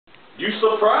You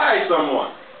surprise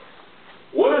someone.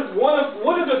 What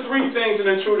are the three things an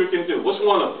intruder can do? What's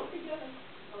one of them?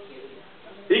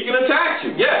 He can attack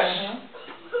you, yes.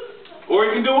 Or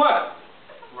he can do what?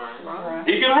 Run.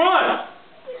 He can run.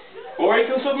 Or he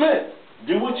can submit.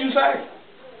 Do what you say.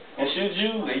 And should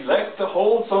you elect to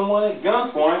hold someone at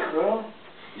gunpoint, well,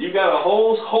 you got a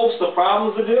whole host of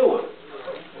problems to deal with.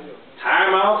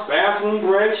 Timeouts, bathroom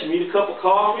breaks, you need a cup of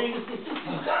coffee.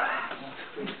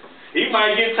 He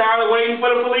might get tired of waiting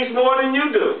for the police more than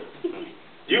you do.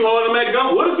 You hold him at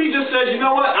gun. What if he just says, you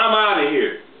know what, I'm out of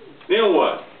here? Then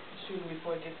what? Shoot him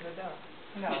before he gets to the door.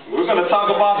 No. We're going to talk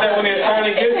about that when the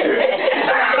attorney gets here.